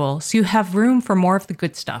schedule so you have room for more of the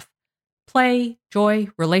good stuff? Play, joy,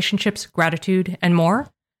 relationships, gratitude, and more?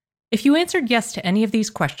 If you answered yes to any of these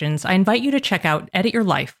questions, I invite you to check out Edit Your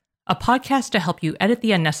Life, a podcast to help you edit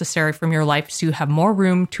the unnecessary from your life so you have more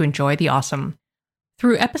room to enjoy the awesome.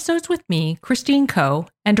 Through episodes with me, Christine Coe,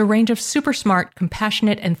 and a range of super smart,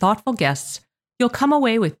 compassionate, and thoughtful guests, you'll come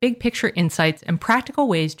away with big picture insights and practical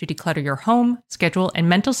ways to declutter your home, schedule, and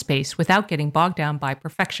mental space without getting bogged down by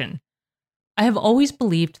perfection. I have always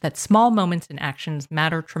believed that small moments and actions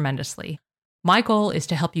matter tremendously. My goal is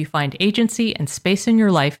to help you find agency and space in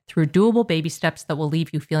your life through doable baby steps that will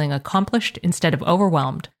leave you feeling accomplished instead of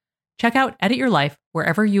overwhelmed. Check out Edit Your Life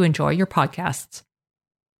wherever you enjoy your podcasts.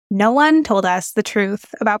 No one told us the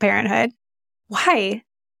truth about parenthood. Why?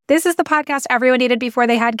 This is the podcast everyone needed before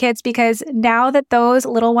they had kids, because now that those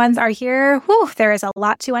little ones are here, there is a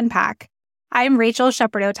lot to unpack. I'm Rachel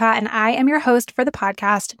Shepardota, and I am your host for the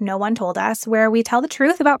podcast No One Told Us, where we tell the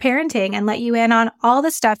truth about parenting and let you in on all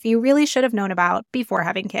the stuff you really should have known about before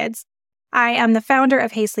having kids. I am the founder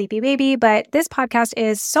of Hey Sleepy Baby, but this podcast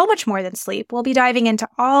is so much more than sleep. We'll be diving into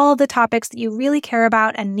all the topics that you really care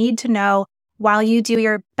about and need to know while you do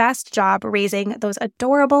your best job raising those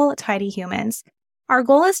adorable, tiny humans. Our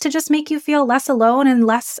goal is to just make you feel less alone and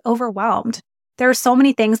less overwhelmed. There are so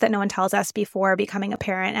many things that no one tells us before becoming a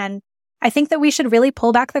parent, and I think that we should really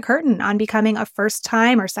pull back the curtain on becoming a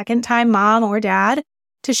first-time or second-time mom or dad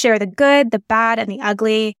to share the good, the bad, and the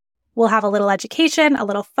ugly. We'll have a little education, a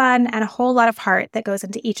little fun, and a whole lot of heart that goes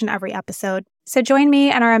into each and every episode. So join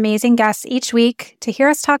me and our amazing guests each week to hear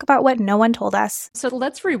us talk about what no one told us. So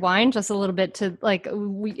let's rewind just a little bit to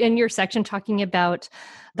in your section talking about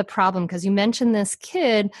the problem, because you mentioned this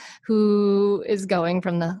kid who is going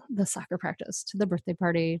from the soccer practice to the birthday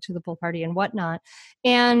party to the pool party and whatnot.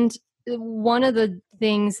 And one of the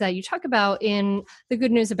things that you talk about in The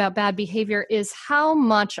Good News About Bad Behavior is how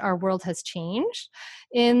much our world has changed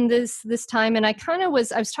in this time. And I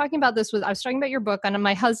was talking about your book on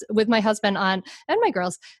with my husband and my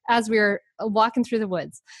girls as we were walking through the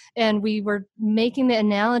woods. And we were making the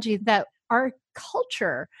analogy that our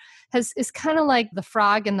culture is kind of like the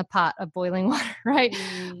frog in the pot of boiling water, right?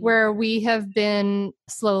 Where we have been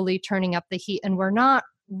slowly turning up the heat and we're not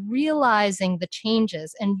realizing the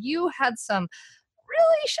changes. And you had some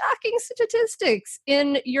really shocking statistics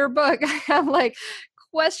in your book. I have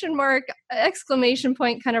question mark, exclamation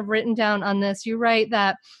point kind of written down on this. You write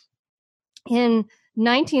that in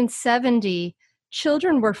 1970,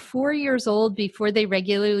 children were 4 years old before they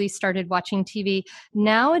regularly started watching TV.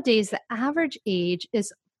 Nowadays, the average age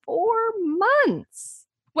is 4 months.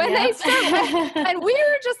 When they start, and we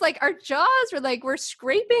were just our jaws were we're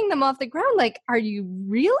scraping them off the ground. Are you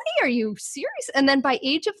really? Are you serious? And then by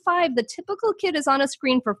age of 5, the typical kid is on a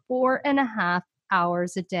screen for 4.5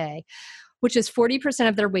 hours a day, which is 40%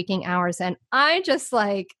 of their waking hours. And I just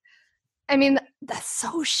that's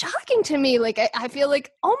so shocking to me. I feel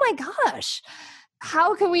oh my gosh,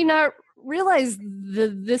 how can we not realize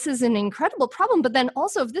this is an incredible problem? But then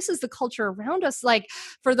also, if this is the culture around us,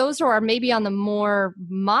 for those who are maybe on the more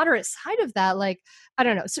moderate side of that, I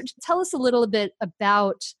don't know. So tell us a little bit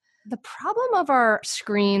about The problem of our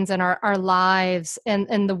screens and our lives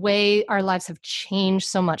and the way our lives have changed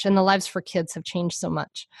so much, and the lives for kids have changed so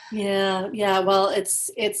much. Yeah. Well,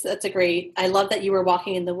 that's a great, I love that you were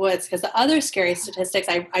walking in the woods, because the other scary statistics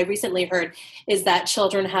I recently heard is that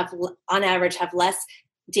children on average, have less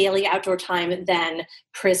daily outdoor time than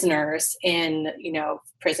prisoners in,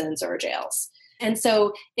 prisons or jails. And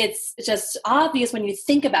so it's just obvious when you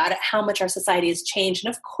think about it, how much our society has changed.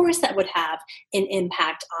 And of course that would have an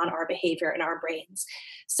impact on our behavior and our brains.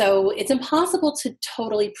 So it's impossible to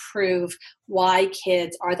totally prove why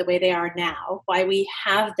kids are the way they are now, why we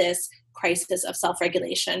have this crisis of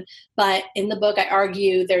self-regulation. But in the book, I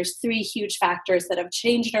argue there's 3 huge factors that have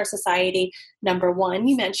changed in our society. Number 1,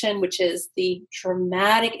 you mentioned, which is the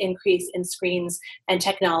dramatic increase in screens and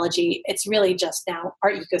technology. It's really just now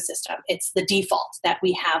our ecosystem. It's the default that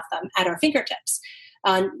we have them at our fingertips.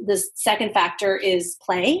 The second factor is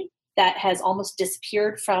play. That has almost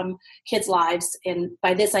disappeared from kids' lives. And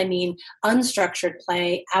by this, I mean unstructured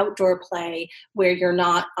play, outdoor play, where you're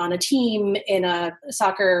not on a team in a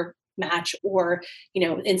soccer match or,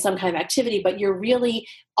 in some kind of activity, but you're really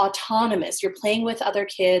autonomous. You're playing with other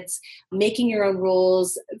kids, making your own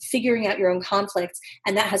rules, figuring out your own conflicts.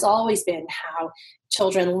 And that has always been how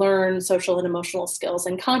children learn social and emotional skills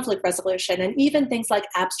and conflict resolution, and even things like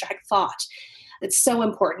abstract thought. It's so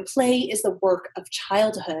important. Play is the work of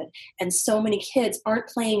childhood, and so many kids aren't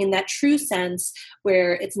playing in that true sense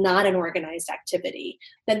where it's not an organized activity.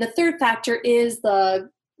 Then the third factor is the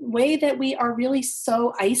way that we are really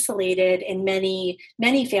so isolated, and many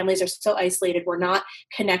families are so isolated. We're not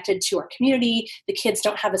connected to our community. The kids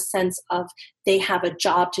don't have a sense of they have a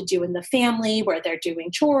job to do in the family where they're doing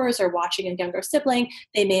chores or watching a younger sibling.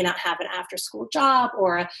 They may not have an after-school job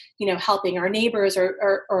or, helping our neighbors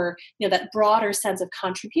or that broader sense of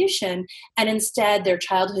contribution. And instead, their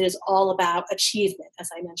childhood is all about achievement, as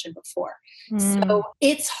I mentioned before. So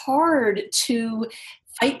it's hard to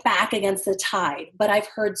fight back against the tide. But I've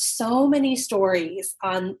heard so many stories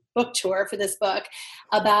on book tour for this book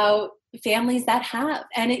about families that have,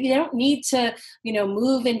 and you don't need to,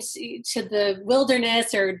 move into the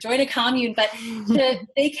wilderness or join a commune, but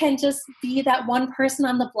they can just be that one person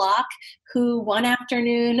on the block who one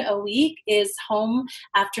afternoon a week is home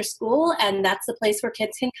after school, and that's the place where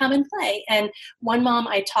kids can come and play. And one mom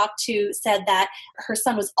I talked to said that her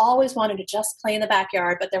son was always wanting to just play in the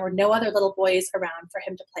backyard, but there were no other little boys around for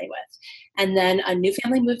him to play with. And then a new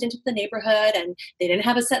family moved into the neighborhood, and they didn't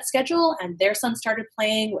have a set schedule, and their son started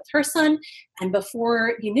playing with her son. And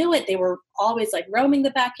before you knew it, they were always like roaming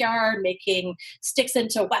the backyard, making sticks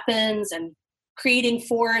into weapons and creating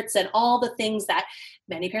forts and all the things that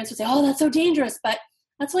many parents would say, oh, that's so dangerous. But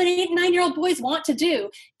that's what 8 and 9-year-old boys want to do.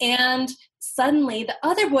 And suddenly the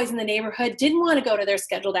other boys in the neighborhood didn't want to go to their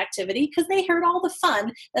scheduled activity because they heard all the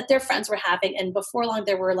fun that their friends were having. And before long,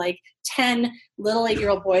 there were like 10 little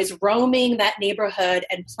 8-year-old boys roaming that neighborhood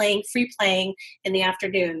and free playing in the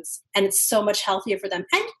afternoons. And it's so much healthier for them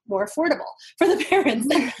and more affordable for the parents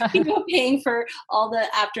than paying for all the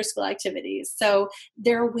after school activities. So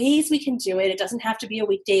there are ways we can do it. It doesn't have to be a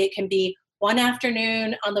weekday. It can be one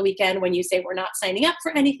afternoon on the weekend when you say, we're not signing up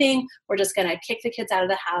for anything. We're just going to kick the kids out of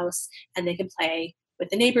the house and they can play with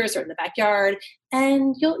the neighbors or in the backyard.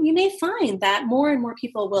 And you may find that more and more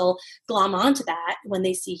people will glom onto that when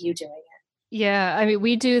they see you doing it. Yeah. I mean,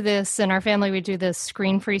 we do this in our family, we do this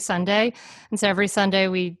screen-free Sunday. And so every Sunday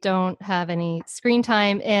we don't have any screen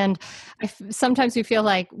time. And sometimes we feel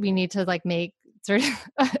like we need to make sort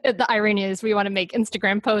of, the irony is we want to make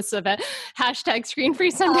Instagram posts of it, hashtag screen-free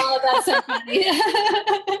Sunday. Oh, that's so funny.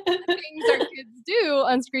 Things our kids do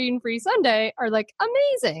on Screen-Free Sunday are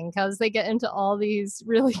amazing because they get into all these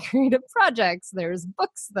really creative projects. There's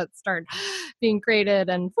books that start being created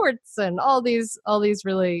and forts and all these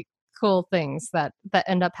really cool things that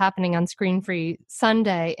end up happening on Screen-Free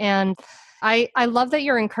Sunday. And I love that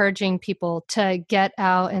you're encouraging people to get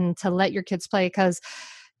out and to let your kids play because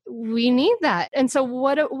we need that. And so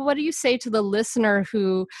what do you say to the listener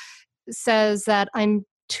who says that I'm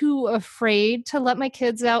too afraid to let my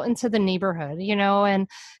kids out into the neighborhood, and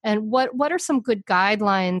what are some good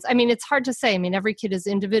guidelines? I mean, it's hard to say. I mean, every kid is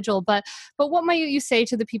individual, but what might you say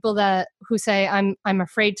to the people who say I'm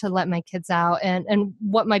afraid to let my kids out, and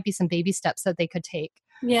what might be some baby steps that they could take?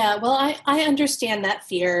 Yeah, well, I understand that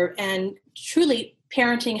fear, and truly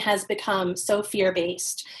parenting has become so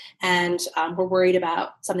fear-based, and we're worried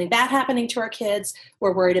about something bad happening to our kids.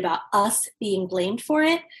 We're worried about us being blamed for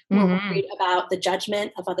it. We're worried about the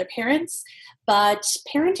judgment of other parents. But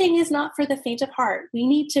parenting is not for the faint of heart. We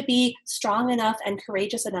need to be strong enough and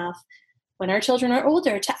courageous enough when our children are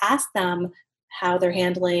older to ask them, how they're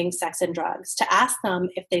handling sex and drugs, to ask them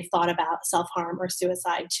if they've thought about self-harm or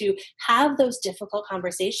suicide, to have those difficult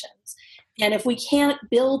conversations. And if we can't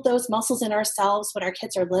build those muscles in ourselves when our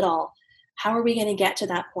kids are little, how are we going to get to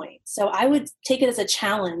that point? So I would take it as a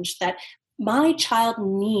challenge that my child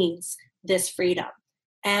needs this freedom.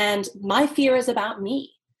 And my fear is about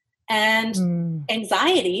me. And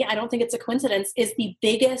anxiety, I don't think it's a coincidence, is the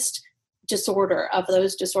biggest disorder of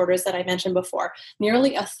those disorders that I mentioned before.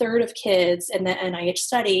 Nearly a third of kids in the NIH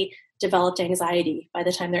study developed anxiety by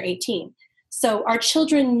the time they're 18. So our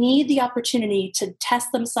children need the opportunity to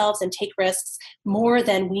test themselves and take risks more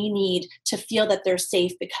than we need to feel that they're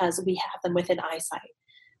safe because we have them within eyesight.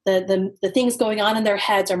 The things going on in their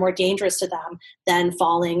heads are more dangerous to them than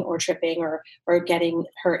falling or tripping or getting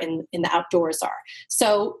hurt in the outdoors are.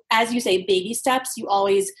 So as you say, baby steps, you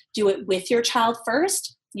always do it with your child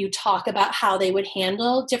first. You talk about how they would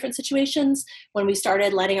handle different situations. When we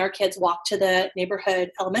started letting our kids walk to the neighborhood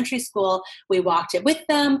elementary school, we walked it with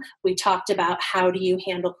them. We talked about how do you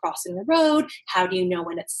handle crossing the road? How do you know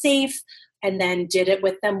when it's safe? And then did it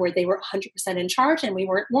with them where they were 100% in charge and we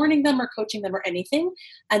weren't warning them or coaching them or anything.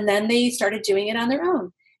 And then they started doing it on their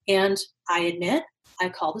own. And I admit, I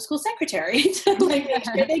called the school secretary to make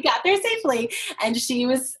sure they got there safely. And she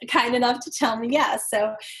was kind enough to tell me yes.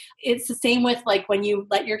 So it's the same with like when you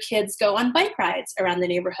let your kids go on bike rides around the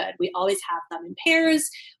neighborhood. We always have them in pairs.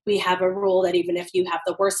 We have a rule that even if you have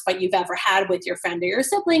the worst fight you've ever had with your friend or your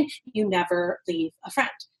sibling, you never leave a friend.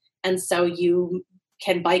 And so you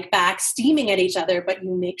can bike back steaming at each other, but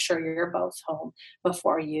you make sure you're both home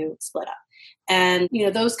before you split up. And,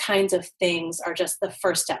 those kinds of things are just the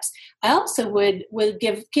first steps. I also would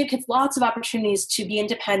give kids lots of opportunities to be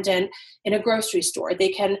independent in a grocery store. They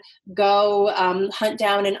can go hunt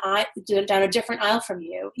down down a different aisle from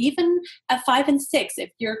you. Even at 5 and 6, if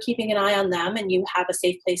you're keeping an eye on them and you have a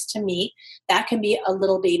safe place to meet, that can be a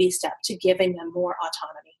little baby step to giving them more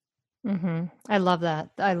autonomy. Mm-hmm. I love that.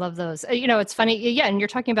 I love those. It's funny. Yeah. And you're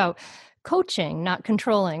talking about coaching, not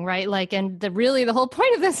controlling, right? And the whole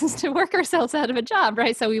point of this is to work ourselves out of a job,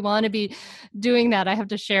 right? So we want to be doing that. I have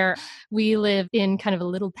to share, we live in kind of a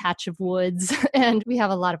little patch of woods and we have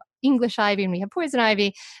a lot of English ivy and we have poison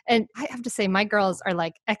ivy. And I have to say my girls are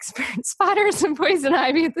like expert spotters in poison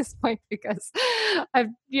ivy at this point because I've,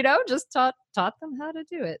 just taught them how to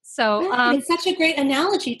do it. So it's such a great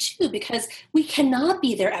analogy too, because we cannot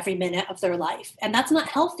be there every minute of their life and that's not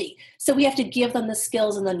healthy. So we have to give them the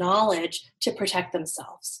skills and the knowledge to protect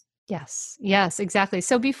themselves. Yes, exactly.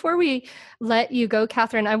 So before we let you go,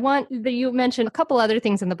 Catherine, I want that you mentioned a couple other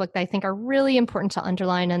things in the book that I think are really important to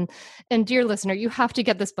underline. And dear listener, you have to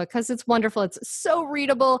get this book because it's wonderful. It's so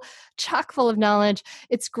readable, chock full of knowledge.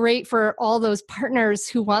 It's great for all those partners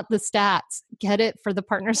who want the stats. Get it for the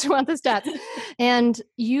partners who want the stats. And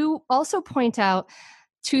you also point out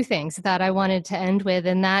two things that I wanted to end with,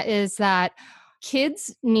 and that is that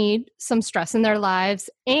kids need some stress in their lives,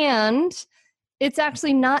 and it's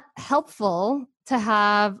actually not helpful to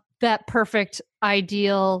have that perfect,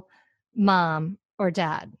 ideal mom or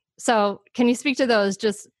dad. So can you speak to those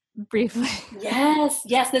just briefly? Yes.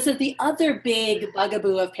 This is the other big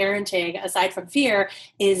bugaboo of parenting, aside from fear,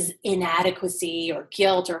 is inadequacy or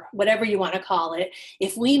guilt or whatever you want to call it.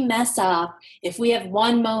 If we mess up, if we have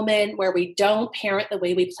one moment where we don't parent the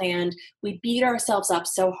way we planned, we beat ourselves up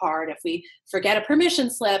so hard. If we forget a permission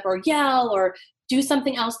slip or yell or do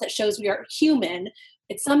something else that shows we are human,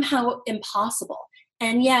 it's somehow impossible.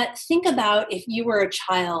 And yet, think about if you were a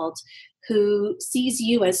child who sees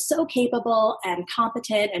you as so capable and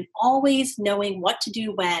competent and always knowing what to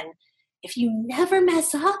do when. If you never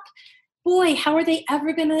mess up, boy, how are they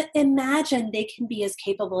ever going to imagine they can be as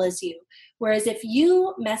capable as you? Whereas if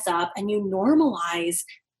you mess up and you normalize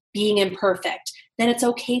being imperfect, then it's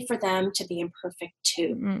okay for them to be imperfect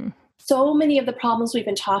too. Mm-hmm. So many of the problems we've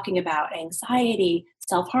been talking about, anxiety,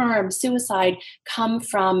 self-harm, suicide, come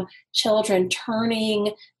from children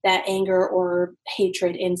turning that anger or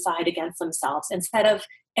hatred inside against themselves instead of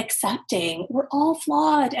accepting we're all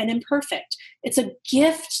flawed and imperfect. It's a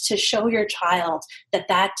gift to show your child that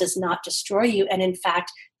does not destroy you. And in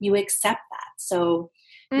fact, you accept that. So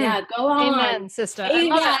go on. Amen, sister.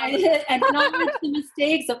 Acknowledge the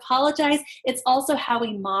mistakes, apologize. It's also how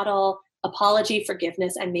we model apology,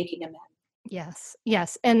 forgiveness, and making amends.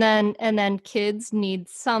 Yes. And then kids need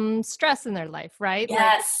some stress in their life, right?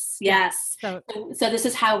 Yes. So this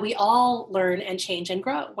is how we all learn and change and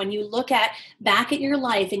grow. When you look back at your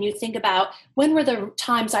life and you think about when were the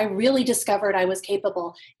times I really discovered I was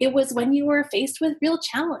capable, it was when you were faced with real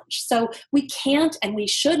challenge. So we can't and we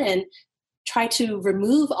shouldn't try to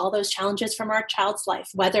remove all those challenges from our child's life,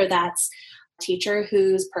 whether that's teacher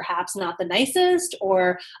who's perhaps not the nicest,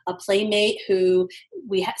 or a playmate who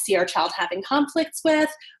we see our child having conflicts with,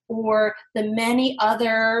 or the many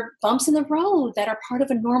other bumps in the road that are part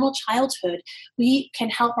of a normal childhood. We can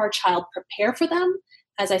help our child prepare for them,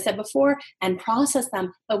 as I said before, and process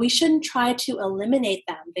them, but we shouldn't try to eliminate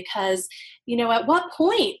them, because, at what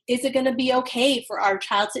point is it going to be okay for our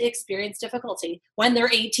child to experience difficulty? When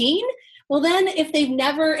they're 18? Well, then if they've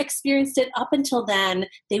never experienced it up until then,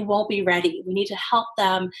 they won't be ready. We need to help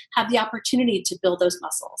them have the opportunity to build those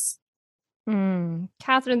muscles.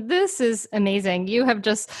 Catherine, this is amazing. You have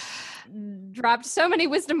just dropped so many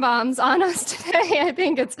wisdom bombs on us today. I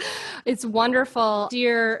think it's wonderful.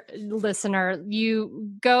 Dear listener,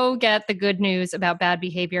 you go get The Good News About Bad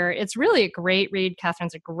Behavior. It's really a great read.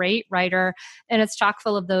 Catherine's a great writer, and it's chock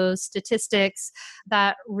full of those statistics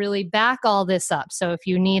that really back all this up. So if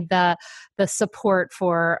you need the support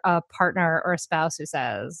for a partner or a spouse who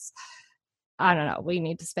says, I don't know, we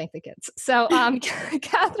need to spank the kids. So,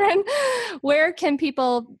 Catherine, where can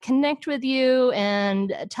people connect with you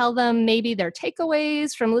and tell them maybe their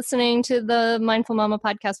takeaways from listening to the Mindful Mama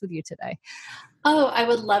podcast with you today? Oh, I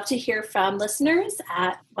would love to hear from listeners.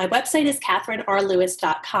 My website is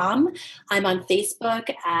CatherineRLewis.com. I'm on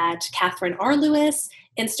Facebook at Catherine R. Lewis,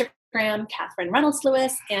 Instagram, Catherine Reynolds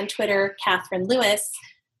Lewis, and Twitter, Catherine Lewis.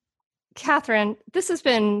 Catherine, this has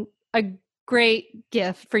been a great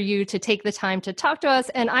gift for you to take the time to talk to us.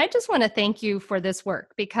 And I just want to thank you for this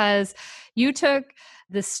work, because you took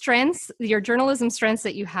the strengths, your journalism strengths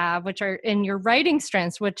that you have, which are in your writing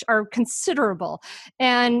strengths, which are considerable.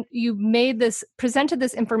 And you presented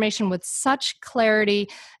this information with such clarity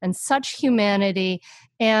and such humanity.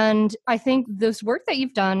 And I think this work that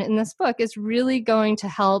you've done in this book is really going to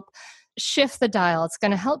help shift the dial. It's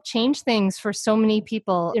going to help change things for so many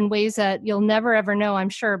people in ways that you'll never, ever know, I'm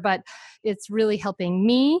sure, but it's really helping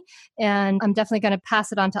me, and I'm definitely going to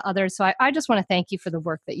pass it on to others. So I just want to thank you for the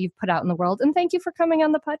work that you've put out in the world, and thank you for coming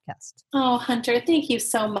on the podcast. Oh, Hunter, thank you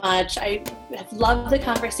so much. I have loved the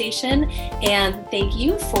conversation, and thank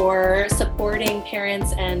you for supporting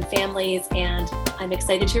parents and families, and I'm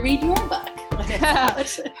excited to read your book when it's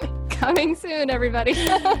out. Coming soon, everybody.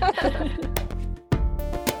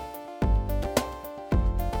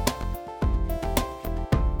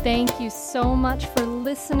 Thank you so much for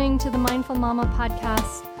listening to the Mindful Mama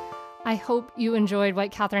podcast. I hope you enjoyed what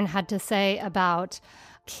Catherine had to say about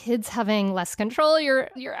kids having less control. You're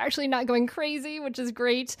actually not going crazy, which is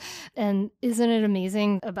great. And isn't it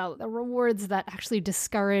amazing about the rewards that actually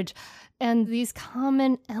discourage and these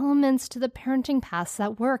common elements to the parenting paths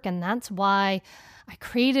that work? And that's why I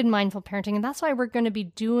created Mindful Parenting. And that's why we're going to be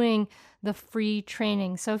doing the free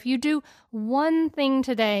training. So if you do one thing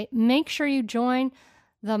today, make sure you join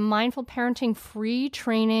the Mindful Parenting free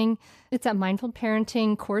training. It's at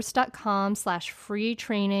mindfulparentingcourse.com/free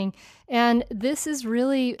training. And this is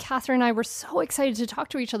really, Catherine and I were so excited to talk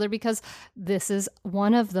to each other, because this is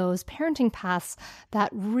one of those parenting paths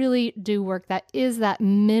that really do work. That is that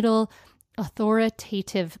middle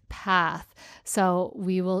authoritative path. So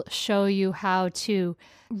we will show you how to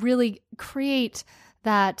really create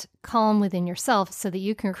that calm within yourself so that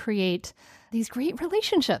you can create these great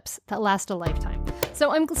relationships that last a lifetime.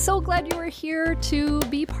 So I'm so glad you were here to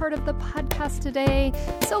be part of the podcast today.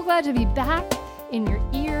 So glad to be back in your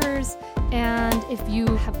ears. And if you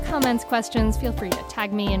have comments, questions, feel free to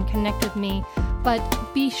tag me and connect with me. But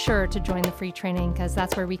be sure to join the free training, because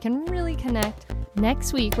that's where we can really connect.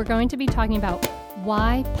 Next week, we're going to be talking about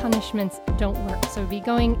why punishments don't work. So we'll be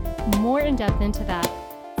going more in depth into that.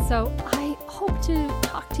 So I hope to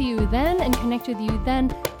talk to you then and connect with you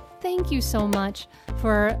then. Thank you so much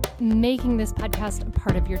for making this podcast a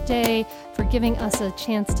part of your day, for giving us a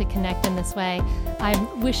chance to connect in this way.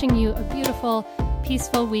 I'm wishing you a beautiful,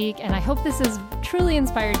 peaceful week, and I hope this has truly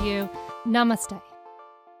inspired you. Namaste.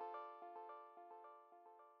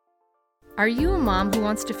 Are you a mom who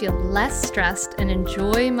wants to feel less stressed and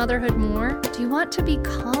enjoy motherhood more? Do you want to be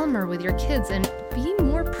calmer with your kids and be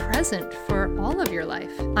more present for all of your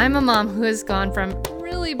life? I'm a mom who has gone from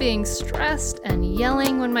really being stressed and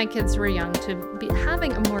yelling when my kids were young to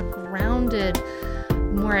having a more grounded,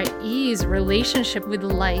 more at ease relationship with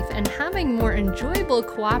life and having more enjoyable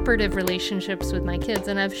cooperative relationships with my kids.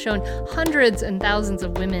 And I've shown hundreds and thousands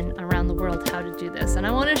of women around the world how to do this. And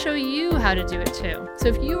I want to show you how to do it too. So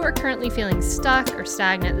if you are currently feeling stuck or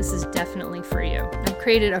stagnant, this is definitely for you. I've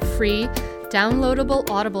created a free downloadable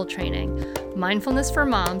Audible training, Mindfulness for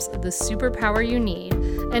Moms, the Superpower You Need.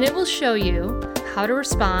 And it will show you how to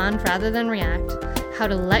respond rather than react, how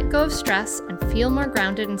to let go of stress and feel more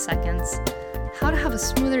grounded in seconds, how to have a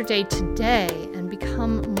smoother day today and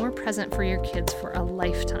become more present for your kids for a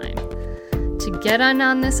lifetime. To get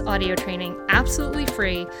on this audio training absolutely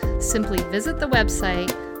free, simply visit the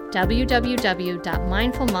website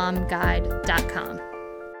www.mindfulmomguide.com.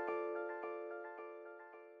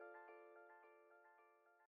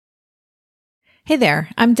 Hey there,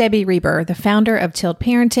 I'm Debbie Reber, the founder of Tilt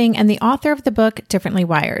Parenting and the author of the book Differently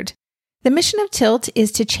Wired. The mission of Tilt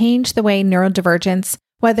is to change the way neurodivergence,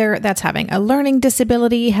 whether that's having a learning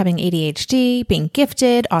disability, having ADHD, being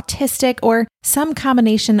gifted, autistic, or some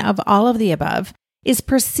combination of all of the above, is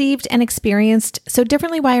perceived and experienced so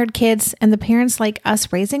differently wired kids and the parents like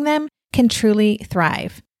us raising them can truly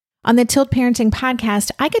thrive. On the Tilt Parenting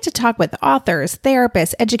podcast, I get to talk with authors,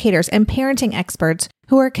 therapists, educators, and parenting experts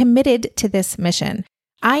who are committed to this mission.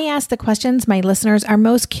 I ask the questions my listeners are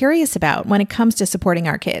most curious about when it comes to supporting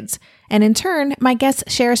our kids. And in turn, my guests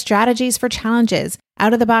share strategies for challenges,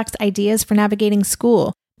 out-of-the-box ideas for navigating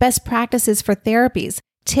school, best practices for therapies,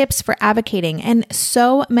 tips for advocating, and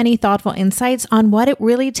so many thoughtful insights on what it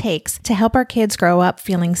really takes to help our kids grow up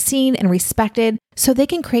feeling seen and respected so they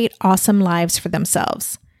can create awesome lives for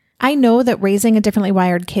themselves. I know that raising a differently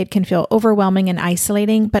wired kid can feel overwhelming and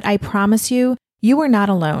isolating, but I promise you, you are not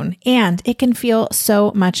alone, and it can feel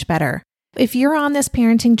so much better. If you're on this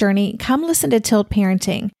parenting journey, come listen to Tilt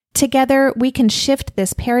Parenting. Together, we can shift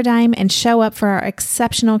this paradigm and show up for our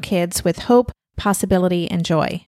exceptional kids with hope, possibility, and joy.